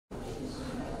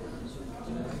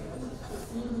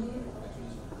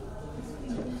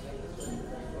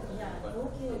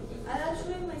Okay. I'll show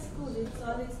you my school. It's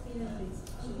all experience-based.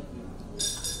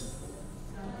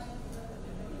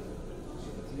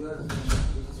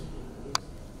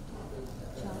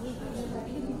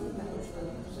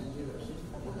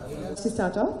 To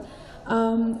start off,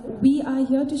 we are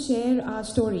here to share our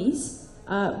stories.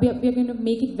 We are going to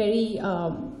make it very,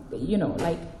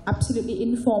 like absolutely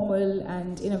informal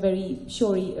and in a very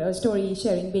story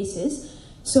sharing basis.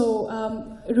 So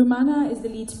Rumana is the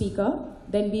lead speaker.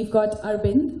 Then we've got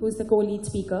Arbind, who's the co-lead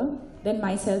speaker. Then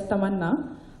myself,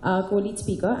 Tamanya, co-lead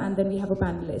speaker. And then we have a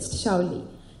panelist, Saoli.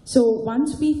 So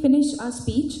once we finish our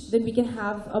speech, then we can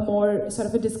have a more sort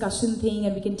of a discussion thing,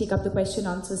 and we can take up the question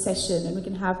answer session, and we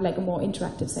can have like a more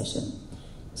interactive session.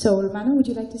 So Rumana, would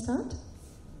you like to start?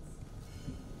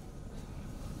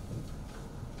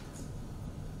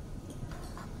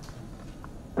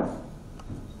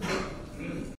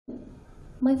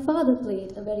 My father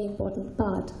played a very important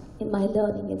part in my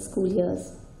learning in school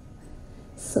years.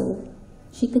 So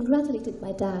she congratulated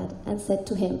my dad and said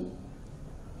to him,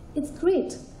 "It's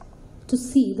great to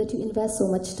see that you invest so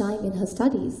much time in her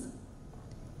studies."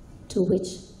 To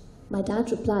which my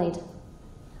dad replied,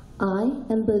 "I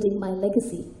am building my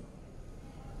legacy,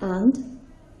 and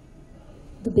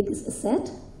the biggest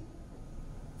asset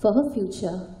for her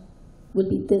future will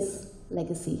be this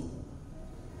legacy."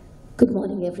 Good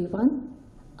morning, everyone.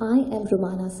 I am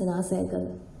Rumana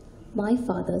Sehgal, my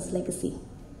father's legacy.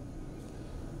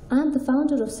 I am the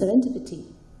founder of Serendipity.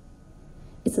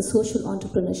 It's a social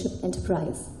entrepreneurship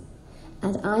enterprise.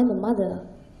 And I'm a mother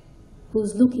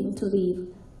who's looking to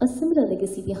leave a similar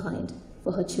legacy behind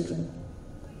for her children.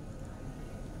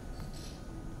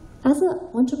 As an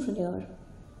entrepreneur,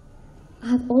 I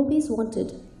have always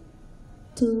wanted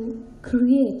to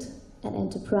create an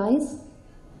enterprise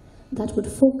that would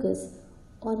focus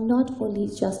on not only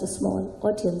just a small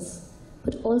audience,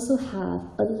 but also have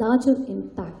a larger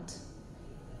impact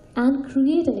and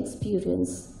create an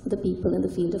experience for the people in the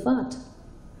field of art.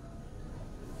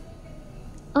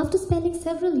 After spending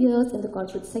several years in the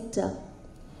corporate sector,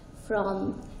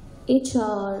 from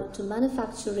HR to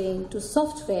manufacturing to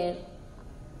software,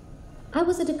 I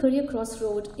was at a career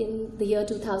crossroad in the year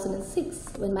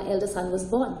 2006 when my elder son was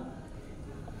born.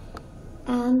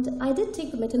 And I did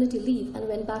take the maternity leave and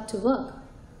went back to work,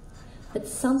 but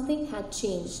something had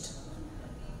changed.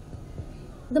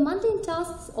 The mundane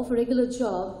tasks of a regular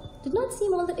job did not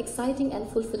seem all that exciting and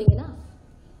fulfilling enough.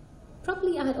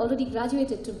 Probably I had already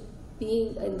graduated to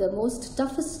being in the most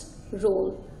toughest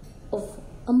role of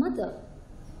a mother.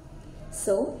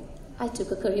 So I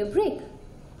took a career break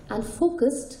and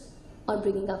focused on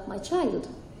bringing up my child.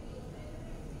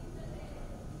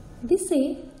 They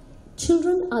say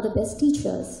children are the best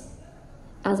teachers.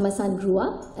 As my son grew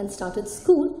up and started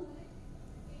school,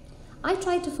 I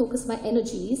tried to focus my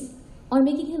energies on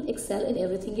making him excel in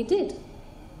everything he did.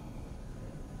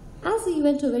 As he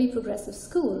went to a very progressive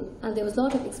school and there was a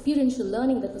lot of experiential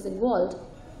learning that was involved,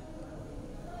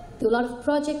 there were a lot of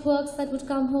project works that would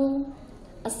come home,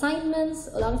 assignments,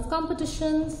 a lot of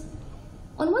competitions.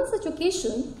 On one such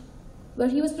occasion, where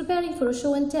he was preparing for a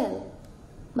show and tell,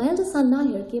 my elder son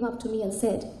Nahir came up to me and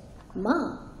said,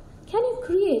 "Ma, can you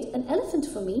create an elephant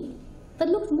for me that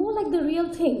looked more like the real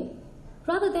thing,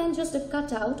 rather than just a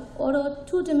cutout or a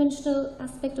two-dimensional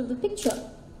aspect of the picture?"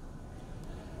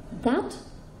 That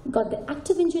got the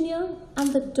active engineer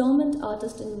and the dormant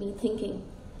artist in me thinking.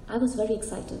 I was very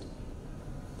excited.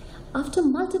 After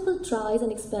multiple tries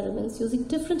and experiments using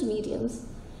different mediums,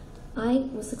 I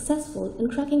was successful in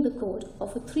cracking the code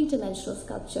of a three-dimensional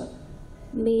sculpture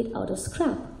made out of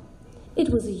scrap. It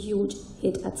was a huge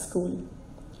hit at school.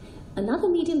 Another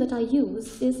medium that I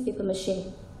use is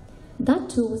papier-mâché. That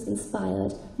too was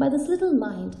inspired by this little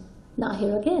mind,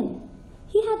 Nahir again.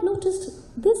 He had noticed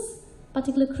this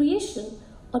particular creation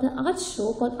on an art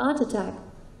show called Art Attack,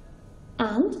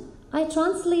 and I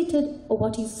translated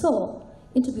what he saw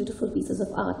into beautiful pieces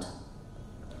of art.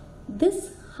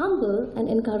 This humble and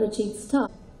encouraging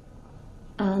start,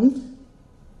 and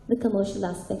the commercial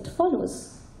aspect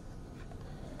follows.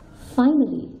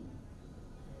 Finally,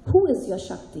 who is your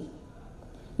Shakti?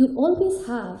 You'll always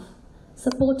have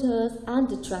supporters and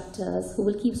detractors who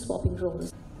will keep swapping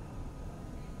roles.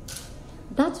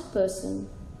 That person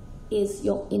is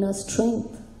your inner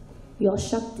strength, your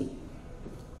Shakti.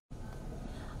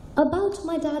 About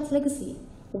my dad's legacy,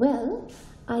 well,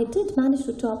 I did manage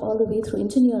to top all the way through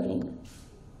engineering.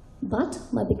 But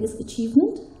my biggest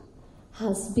achievement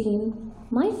has been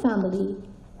my family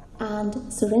and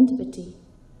Serendipity.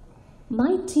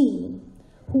 My team,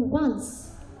 who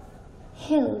once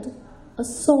held a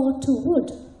saw to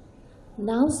wood,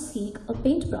 now seek a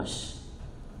paintbrush,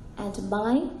 and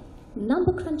my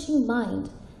number-crunching mind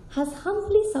has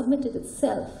humbly submitted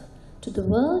itself to the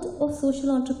world of social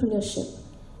entrepreneurship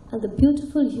and the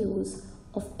beautiful hues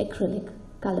of acrylic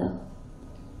color.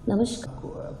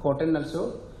 Namaskar. Cotton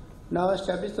also. Now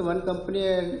established one company,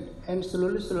 and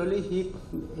slowly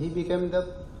he became the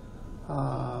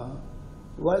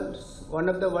one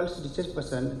of the world's richest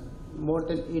person. More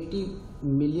than 80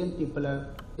 million people are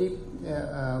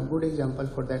a good example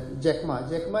for that. Jack Ma.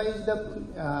 Jack Ma is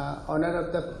the owner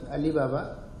of the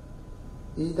Alibaba.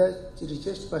 He is the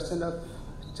richest person of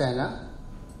China.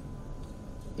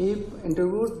 He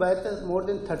interviewed by more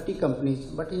than 30 companies,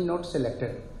 but he is not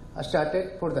selected. I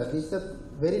started for that. This is a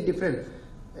very different.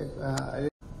 Thank you.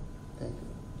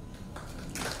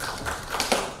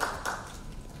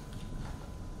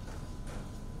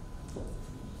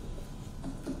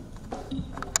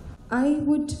 I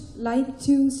would like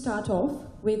to start off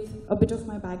with a bit of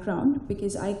my background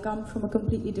because I come from a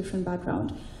completely different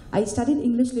background. I studied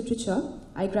English literature.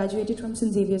 I graduated from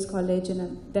St. Xavier's College,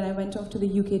 and then I went off to the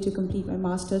UK to complete my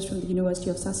master's from the University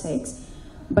of Sussex.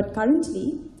 But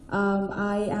currently,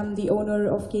 I am the owner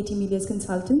of KT Media's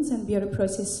Consultants, and we are a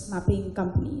process mapping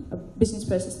company, a business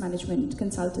process management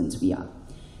consultants we are.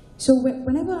 So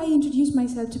whenever I introduce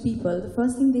myself to people, the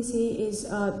first thing they say is,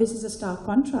 this is a stark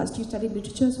contrast. You studied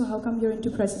literature, so how come you're into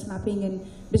process mapping and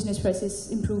business process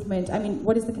improvement? I mean,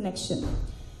 what is the connection?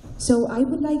 So I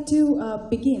would like to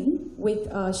begin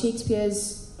with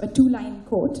Shakespeare's a two-line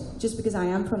quote, just because I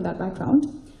am from that background.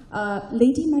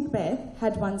 Lady Macbeth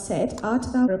had once said, "Art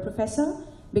thou a professor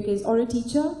or a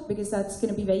teacher, because that's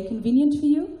going to be very convenient for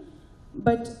you?"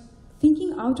 But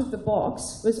thinking out of the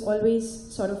box was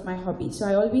always sort of my hobby. So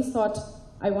I always thought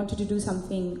I wanted to do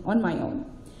something on my own.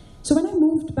 So when I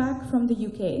moved back from the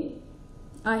UK,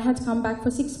 I had come back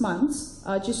for 6 months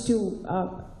just to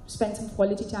spend some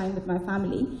quality time with my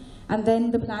family. And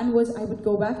then the plan was I would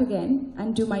go back again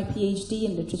and do my PhD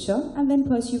in literature and then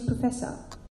pursue professor.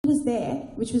 I was there,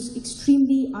 which was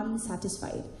extremely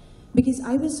unsatisfied because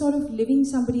I was sort of living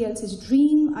somebody else's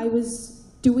dream. I was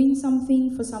doing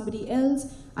something for somebody else.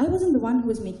 I wasn't the one who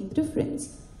was making the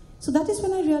difference. So that is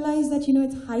when I realized that,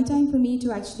 it's high time for me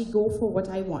to actually go for what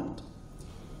I want.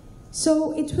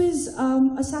 So it was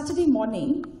a Saturday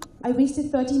morning. I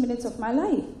wasted 30 minutes of my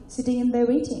life sitting in there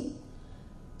waiting.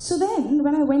 So then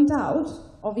when I went out,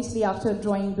 obviously after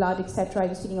drawing blood, etc., I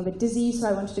was feeling a bit dizzy, so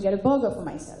I wanted to get a burger for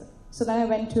myself. So then I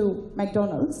went to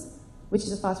McDonald's, which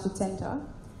is a fast food center,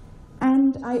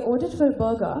 and I ordered for a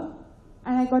burger,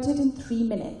 and I got it in 3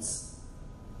 minutes.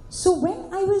 So when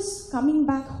I was coming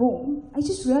back home, I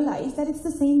just realized that it's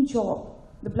the same job.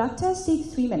 The blood test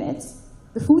takes 3 minutes,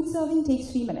 the food serving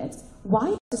takes 3 minutes.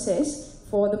 Why? Process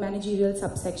for the managerial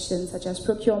subsections such as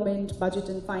procurement, budget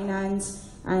and finance,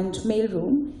 and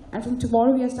mailroom. And from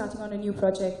tomorrow we are starting on a new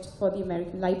project for the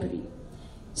American Library.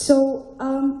 So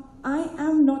I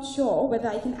am not sure whether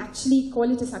I can actually call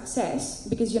it a success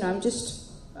because, I'm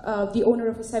just the owner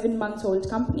of a 7-month-old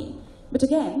company. But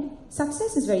again,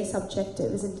 success is very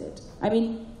subjective, isn't it? I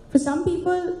mean, for some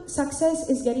people, success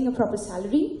is getting a proper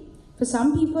salary. For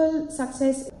some people,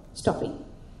 success is stopping.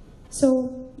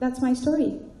 So that's my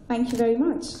story. Thank you very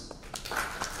much.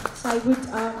 So I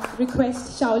would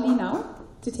request Saoli now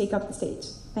to take up the stage.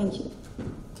 Thank you.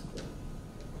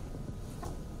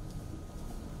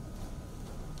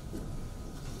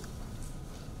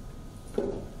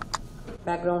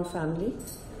 Background family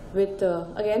with,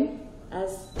 again,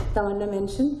 as Tamanya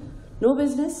mentioned, no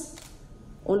business,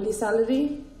 only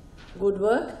salary, good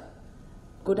work,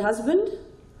 good husband,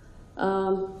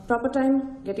 proper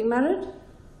time getting married,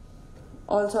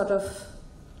 all sort of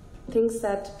things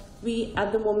that we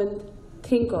at the moment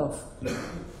think of.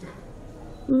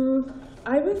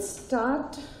 I will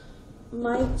start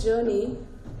my journey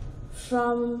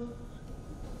from,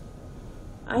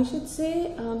 I should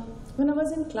say, when I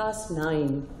was in class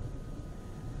 9.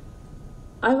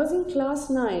 I was in class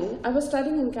 9, I was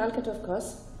studying in Calcutta, of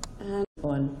course, and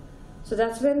on. So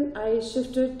that's when I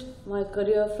shifted my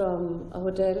career from a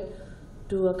hotel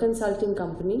to a consulting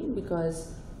company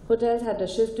because hotels had a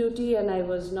shift duty and I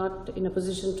was not in a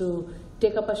position to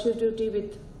take up a shift duty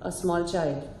with a small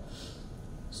child.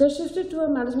 So I shifted to a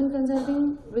management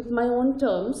consulting with my own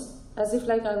terms, as if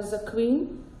like I was a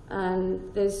queen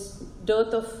and there's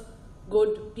dearth of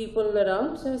good people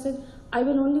around. So I said, I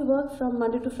will only work from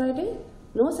Monday to Friday,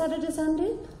 no Saturday,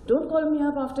 Sunday. Don't call me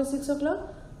up after 6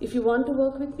 o'clock. If you want to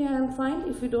work with me, I am fine.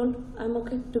 If you don't, I'm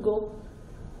okay to go.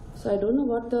 So I don't know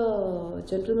what the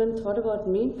gentleman thought about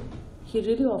me. He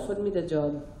really offered me the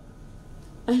job.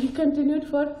 And he continued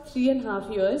for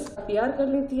 3.5 years. PR kar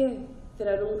leti hai,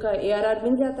 तेरा room का ARR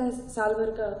मिल जाता है साल भर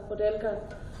का hotel का,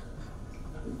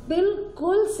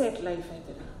 बिल्कुल set life है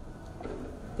तेरा।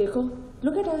 देखो,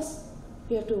 look at us,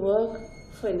 we have to work,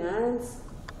 finance,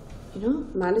 you know,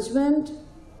 management,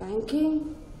 banking,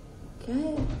 क्या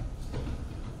है?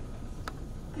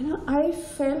 You know, I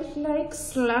felt like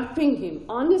slapping him,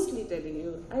 honestly telling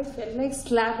you, I felt like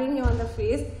slapping him on the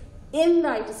face in the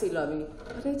ITC lobby.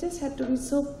 But I just had to be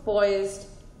so poised.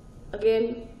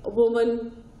 Again, a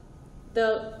woman,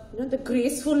 the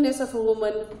gracefulness of a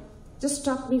woman just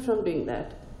stopped me from doing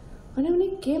that. When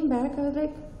I came back, I was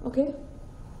like, okay,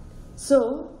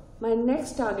 so my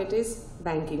next target is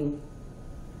banking.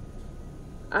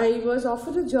 I was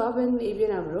offered a job in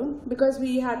ABN AMRO because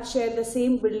we had shared the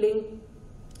same building,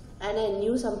 and I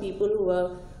knew some people who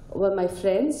were my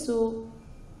friends, so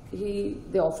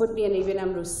they offered me an ABN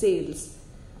AMRO sales.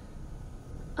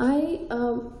 I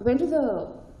went to the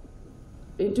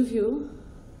interview,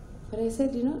 but I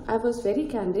said, you know, I was very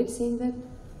candid, saying that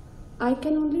I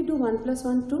can only do 1 +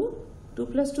 1 2, 2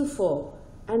 + 2 4,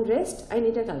 and rest I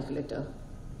need a calculator.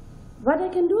 What I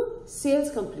can do?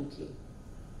 Sales completely.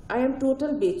 I am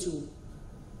total bechu.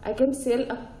 I can sell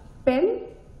a pen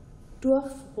to a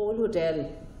whole hotel.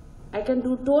 I can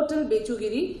do total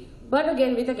bechugiri, but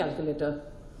again with a calculator.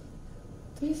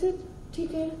 So he said,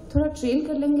 ठीक है, थोड़ा train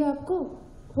कर लेंगे आपको,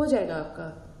 हो जाएगा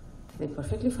आपका. I said,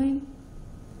 perfectly fine.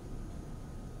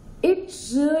 It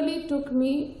really took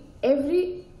me,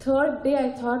 every third day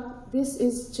I thought, this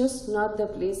is just not the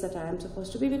place that I am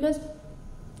supposed to be, because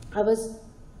I was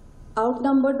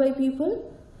outnumbered by people.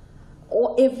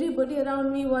 Everybody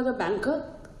around me was a banker,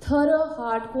 thorough,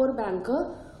 hardcore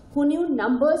banker, who knew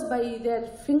numbers by their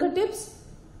fingertips.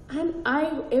 And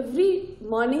every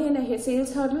morning in a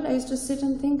sales huddle, I used to sit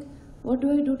and think, what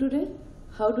do I do today?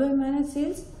 How do I manage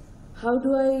sales? How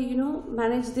do I, you know,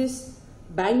 manage this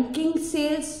banking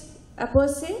sales per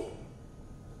se?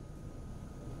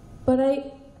 But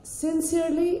I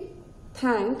sincerely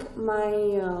thank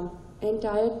my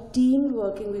entire team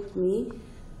working with me,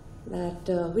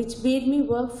 which made me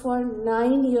work for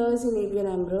 9 years in ABN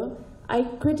AMRO. I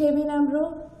quit ABN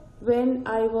AMRO when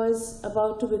I was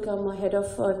about to become a head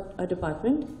of a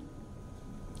department.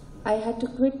 I had to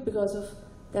quit because of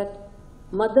that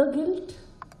mother guilt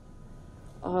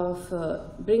of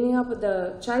bringing up.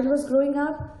 The child was growing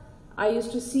up. I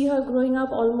used to see her growing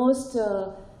up almost,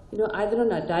 you know, either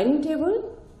on a dining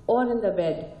table or in the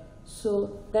bed.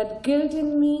 So that guilt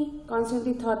in me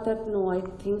constantly thought that, no, I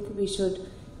think we should,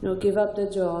 you know, give up the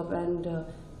job and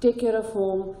take care of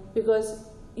home, because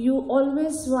you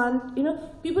always want, you know,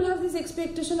 people have this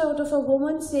expectation out of a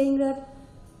woman saying that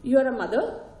you are a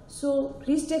mother, so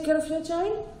please take care of your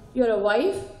child. You are a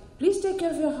wife, please take care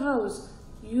of your house.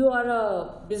 You are a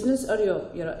business, or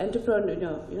you're an entrepreneur,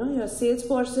 you know, you're a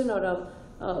salesperson or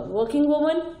a working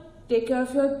woman, take care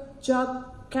of your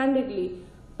job candidly.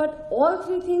 But all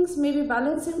three things maybe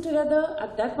balancing together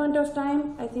at that point of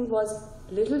time, I think was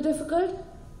a little difficult.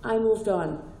 I moved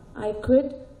on. I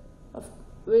quit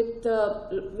with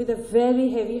a very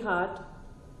heavy heart,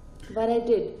 but I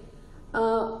did.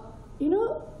 You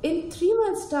know, in 3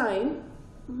 months' time,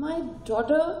 my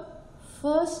daughter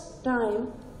first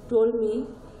time told me,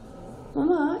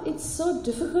 Mama, it's so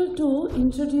difficult to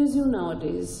introduce you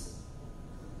nowadays.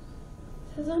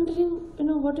 I was wondering, you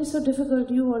know, what is so difficult?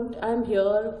 I'm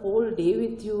here whole day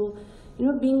with you, you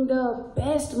know, being the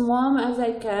best mom as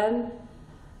I can,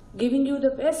 giving you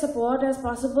the best support as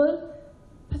possible.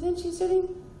 But then she's saying,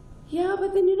 yeah,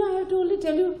 but then, you know, I have to only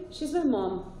tell you she's my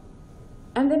mom.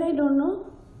 And then I don't know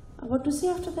what to say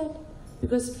after that.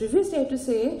 Because previously I had to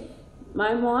say,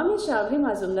 my mom is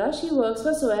Mazumdar, she works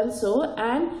for so-and-so,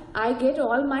 and I get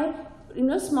all my, you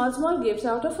know, small gifts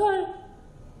out of her.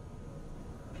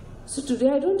 So today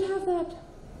I don't have that.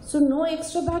 So no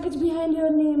extra baggage behind your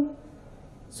name.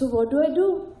 So what do I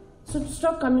do? So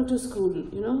stop coming to school,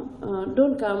 you know,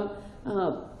 don't come,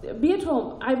 be at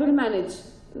home, I will manage,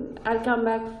 I'll come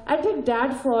back. I'll take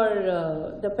dad for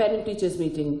the parent teachers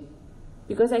meeting,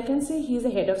 because I can say he's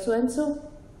the head of so-and-so.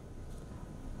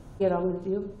 Get on with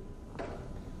you.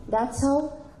 That's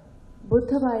how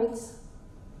Buddha Bites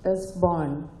is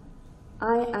born.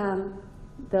 I am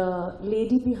the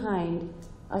lady behind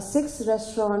a 6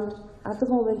 restaurant at the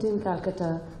moment in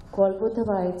Kolkata called Buddha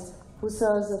Bites, who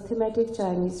serves a thematic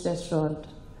Chinese restaurant.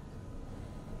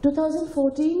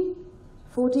 2014,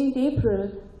 14th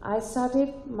April, I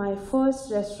started my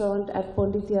first restaurant at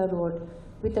Pondithia Road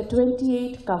with a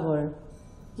 28 cover.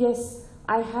 Yes,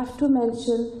 I have to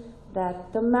mention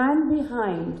that the man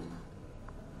behind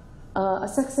a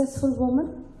successful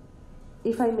woman,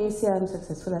 if I may say I'm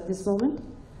successful at this moment,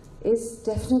 is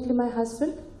definitely my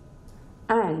husband.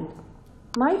 And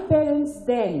my parents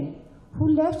then, who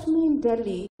left me in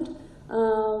Delhi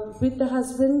with the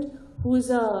husband who is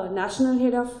a national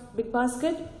head of Big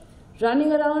Basket,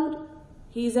 running around.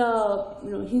 He's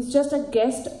just a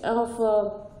guest of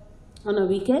on a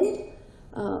weekend,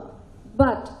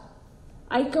 but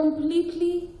I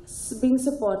completely being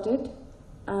supported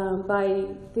by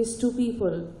these two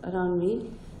people around me,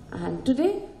 and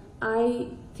today I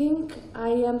think I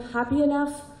am happy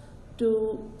enough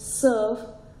to serve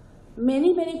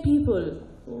many people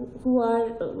who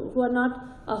are not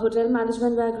a hotel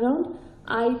management background.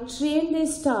 I train their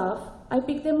staff. I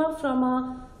pick them up from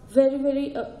a very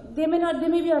they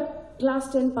may be a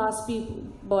class 10 pass people,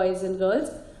 boys and girls,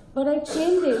 but I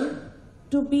train them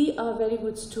to be a very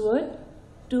good steward,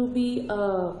 to be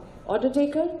a order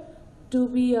taker, to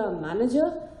be a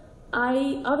manager.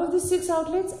 Out of these 6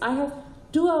 outlets, I have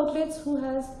 2 outlets who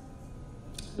has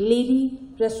lady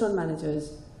restaurant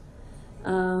managers,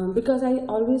 because I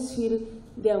always feel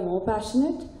they are more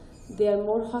passionate, they are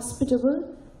more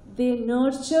hospitable, they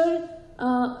nurture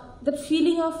that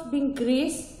feeling of being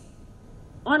graced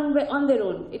on their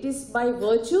own. It is by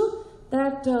virtue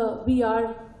that we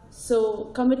are so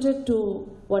committed to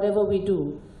whatever we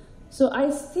do. So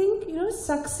I think,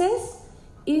 success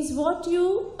is what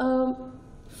you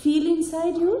feel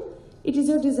inside you. It is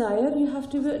your desire. You have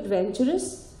to be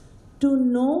adventurous, to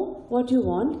know what you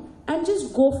want, and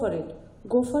just go for it.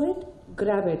 Go for it,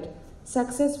 grab it.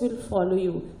 Success will follow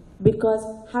you, because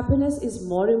happiness is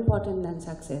more important than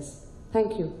success.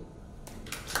 Thank you.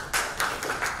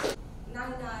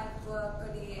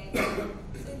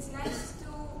 So it's nice to,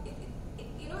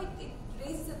 it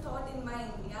raises a thought in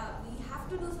mind. Yeah, we have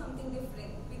to do something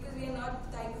different, because we are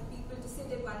not the type of people to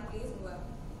sit at one place and work.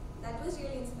 That was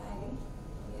really inspiring.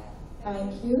 Yeah.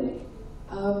 Thank you.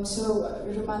 So,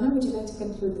 Rumana, would you like to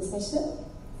conclude the session?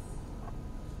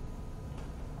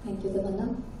 Thank you,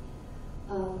 Tamanya.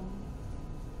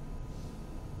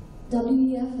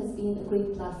 WEF has been a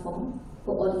great platform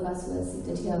for all of us who are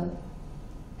seated here,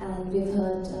 and we've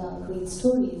heard great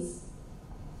stories.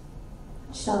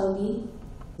 Saoli,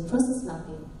 process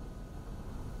mapping.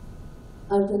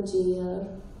 Arbind here,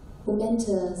 who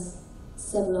mentors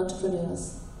several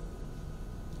entrepreneurs.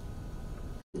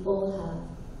 We all have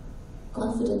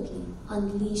confidently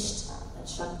unleashed that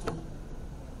Shakti.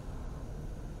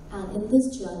 And in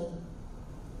this journey,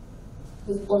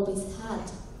 we've always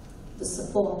had the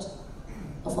support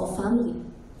of our family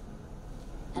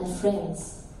and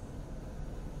friends,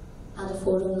 and a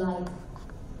forum like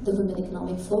the Women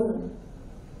Economic Forum,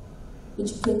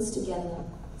 which brings together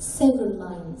several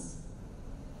minds.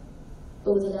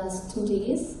 Over the last 2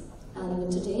 days, and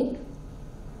even today,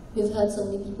 we've heard so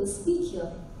many people speak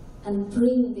here and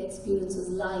bring their experiences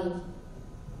live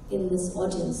in this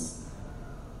audience.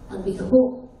 And we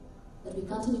hope that we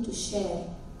continue to share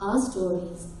our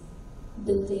stories,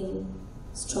 building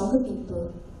stronger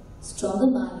people, stronger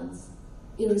minds,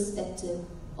 irrespective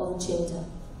of gender.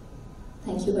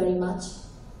 Thank you very much,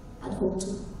 and hope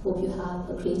you have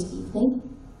a great evening,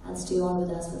 and stay on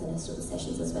with us for the rest of the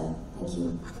sessions as well. Thank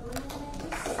you.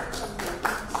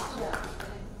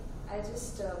 I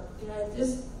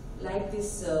just like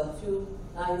these few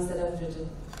lines that I've written.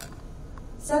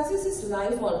 Success is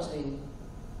life-altering.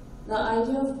 The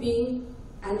idea of being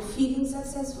and feeling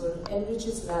successful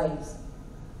enriches lives.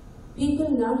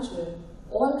 People nurture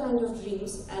all kinds of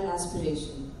dreams and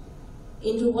aspiration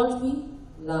into what we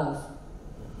love.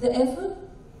 The effort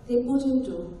they put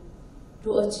into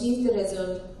to achieve the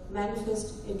result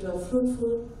manifests into a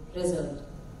fruitful result.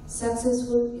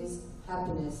 Successful is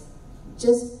happiness.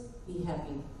 Just be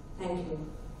happy. Thank you.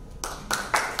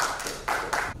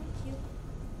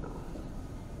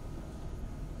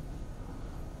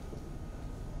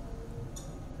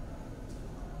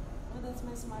 Oh, that's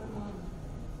my smart mom.